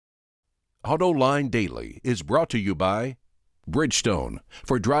AutoLine Daily is brought to you by Bridgestone.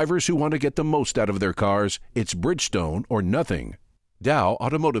 For drivers who want to get the most out of their cars, it's Bridgestone or nothing. Dow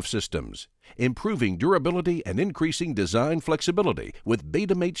Automotive Systems, improving durability and increasing design flexibility with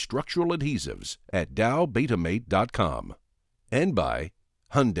Betamate structural adhesives at dowbetamate.com. And by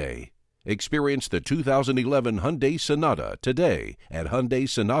Hyundai. Experience the 2011 Hyundai Sonata today at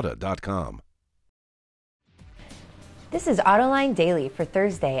HyundaiSonata.com. This is AutoLine Daily for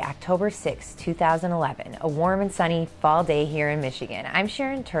Thursday, October 6, 2011, a warm and sunny fall day here in Michigan. I'm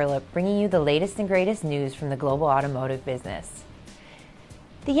Sharon Turlip, bringing you the latest and greatest news from the global automotive business.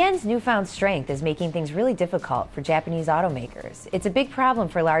 The yen's newfound strength is making things really difficult for Japanese automakers. It's a big problem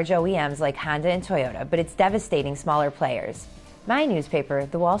for large OEMs like Honda and Toyota, but it's devastating smaller players. My newspaper,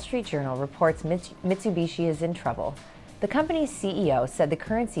 The Wall Street Journal, reports Mitsubishi is in trouble. The company's CEO said the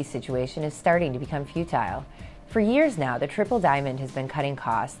currency situation is starting to become futile. For years now, the Triple Diamond has been cutting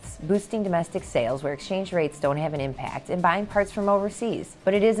costs, boosting domestic sales where exchange rates don't have an impact, and buying parts from overseas.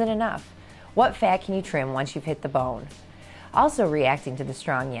 But it isn't enough. What fat can you trim once you've hit the bone? Also reacting to the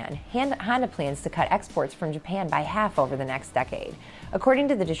strong yen, Honda plans to cut exports from Japan by half over the next decade. According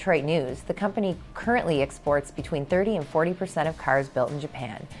to the Detroit News, the company currently exports between 30 and 40% of cars built in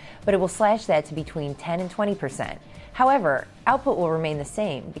Japan, but it will slash that to between 10 and 20%. However, output will remain the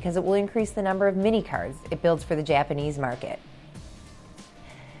same because it will increase the number of mini cars it builds for the Japanese market.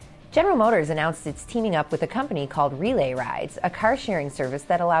 General Motors announced it's teaming up with a company called Relay Rides, a car-sharing service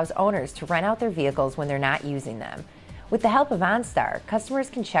that allows owners to rent out their vehicles when they're not using them. With the help of OnStar, customers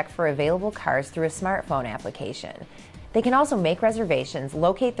can check for available cars through a smartphone application. They can also make reservations,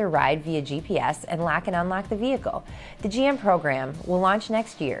 locate their ride via GPS, and lock and unlock the vehicle. The GM program will launch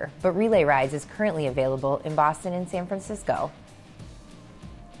next year, but Relay Rides is currently available in Boston and San Francisco.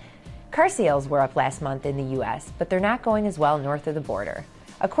 Car sales were up last month in the U.S., but they're not going as well north of the border.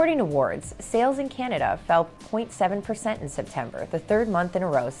 According to Wards, sales in Canada fell 0.7% in September, the third month in a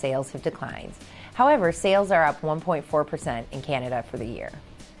row sales have declined. However, sales are up 1.4% in Canada for the year.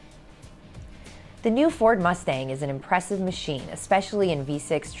 The new Ford Mustang is an impressive machine, especially in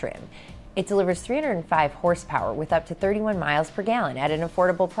V6 trim. It delivers 305 horsepower with up to 31 miles per gallon at an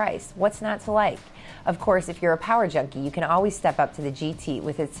affordable price. What's not to like? Of course, if you're a power junkie, you can always step up to the GT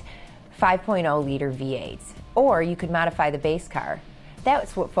with its 5.0-liter V8. Or you could modify the base car.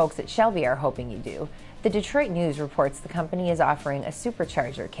 That's what folks at Shelby are hoping you do. The Detroit News reports the company is offering a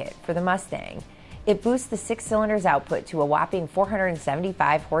supercharger kit for the Mustang. It boosts the 6-cylinder's output to a whopping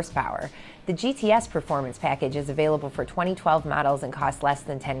 475 horsepower. The GTS Performance Package is available for 2012 models and costs less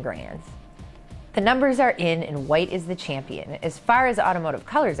than $10,000. The numbers are in and white is the champion as far as automotive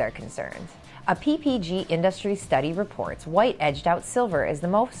colors are concerned. A PPG industry study reports white edged out silver as the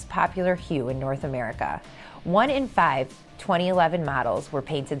most popular hue in North America. 1 in 5 2011 models were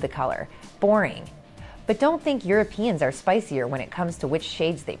painted the color. Boring. But don't think Europeans are spicier when it comes to which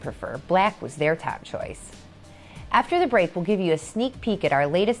shades they prefer. Black was their top choice. After the break, we'll give you a sneak peek at our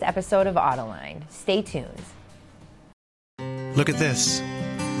latest episode of AutoLine. Stay tuned. Look at this.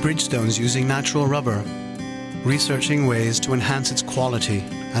 Bridgestone's using natural rubber, researching ways to enhance its quality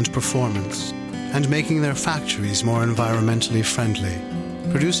and performance, and making their factories more environmentally friendly,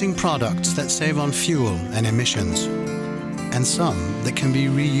 producing products that save on fuel and emissions, and some that can be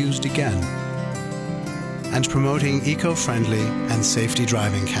reused again, and promoting eco-friendly and safety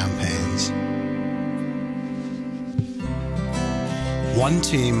driving campaigns. One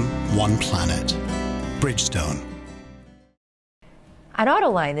team, one planet. Bridgestone. On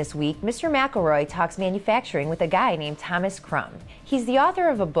AutoLine this week, Mr. McElroy talks manufacturing with a guy named Thomas Crum. He's the author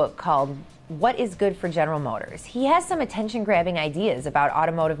of a book called What is Good for General Motors. He has some attention-grabbing ideas about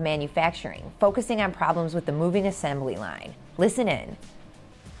automotive manufacturing, focusing on problems with the moving assembly line. Listen in.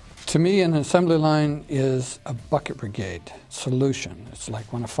 To me, an assembly line is a bucket brigade solution. It's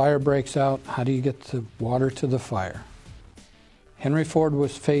like when a fire breaks out, how do you get the water to the fire? Henry Ford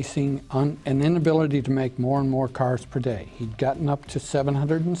was facing an inability to make more and more cars per day. He'd gotten up to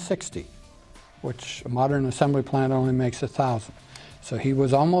 760, which a modern assembly plant only makes 1,000. So he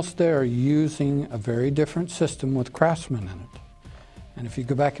was almost there using a very different system with Craftsman in it. And if you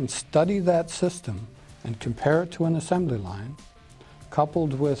go back and study that system and compare it to an assembly line,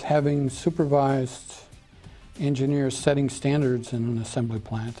 coupled with having supervised engineers setting standards in an assembly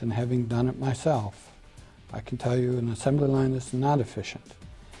plant and having done it myself, I can tell you an assembly line is not efficient.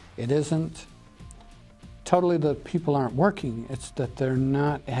 It isn't totally that people aren't working, it's that they're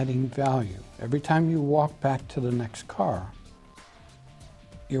not adding value. Every time you walk back to the next car,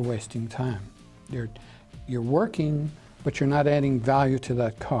 you're wasting time. You're working, but you're not adding value to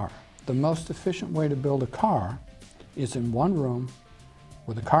that car. The most efficient way to build a car is in one room,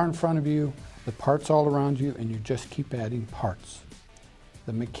 with a car in front of you, the parts all around you, and you just keep adding parts.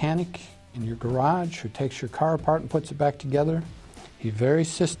 The mechanic in your garage who takes your car apart and puts it back together, he very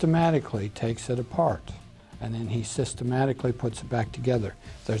systematically takes it apart, and then he systematically puts it back together.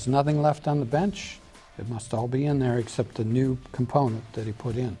 If there's nothing left on the bench, it must all be in there except the new component that he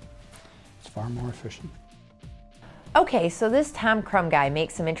put in. It's far more efficient. Okay, so this Tom Crum guy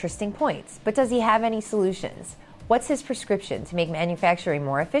makes some interesting points, but does he have any solutions? What's his prescription to make manufacturing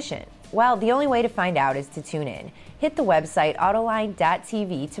more efficient? Well, the only way to find out is to tune in. Hit the website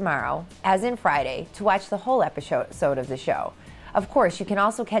autoline.tv tomorrow, as in Friday, to watch the whole episode of the show. Of course, you can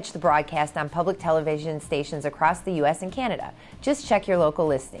also catch the broadcast on public television stations across the U.S. and Canada. Just check your local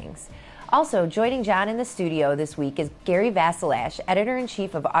listings. Also, joining John in the studio this week is Gary Vasilash,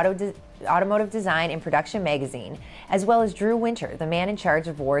 Editor-in-Chief of Automotive Design and Production Magazine, as well as Drew Winter, the man in charge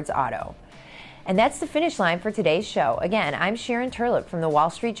of Ward's Auto. And that's the finish line for today's show. Again, I'm Sharon Turlip from the Wall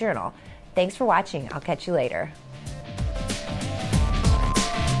Street Journal. Thanks for watching. I'll catch you later.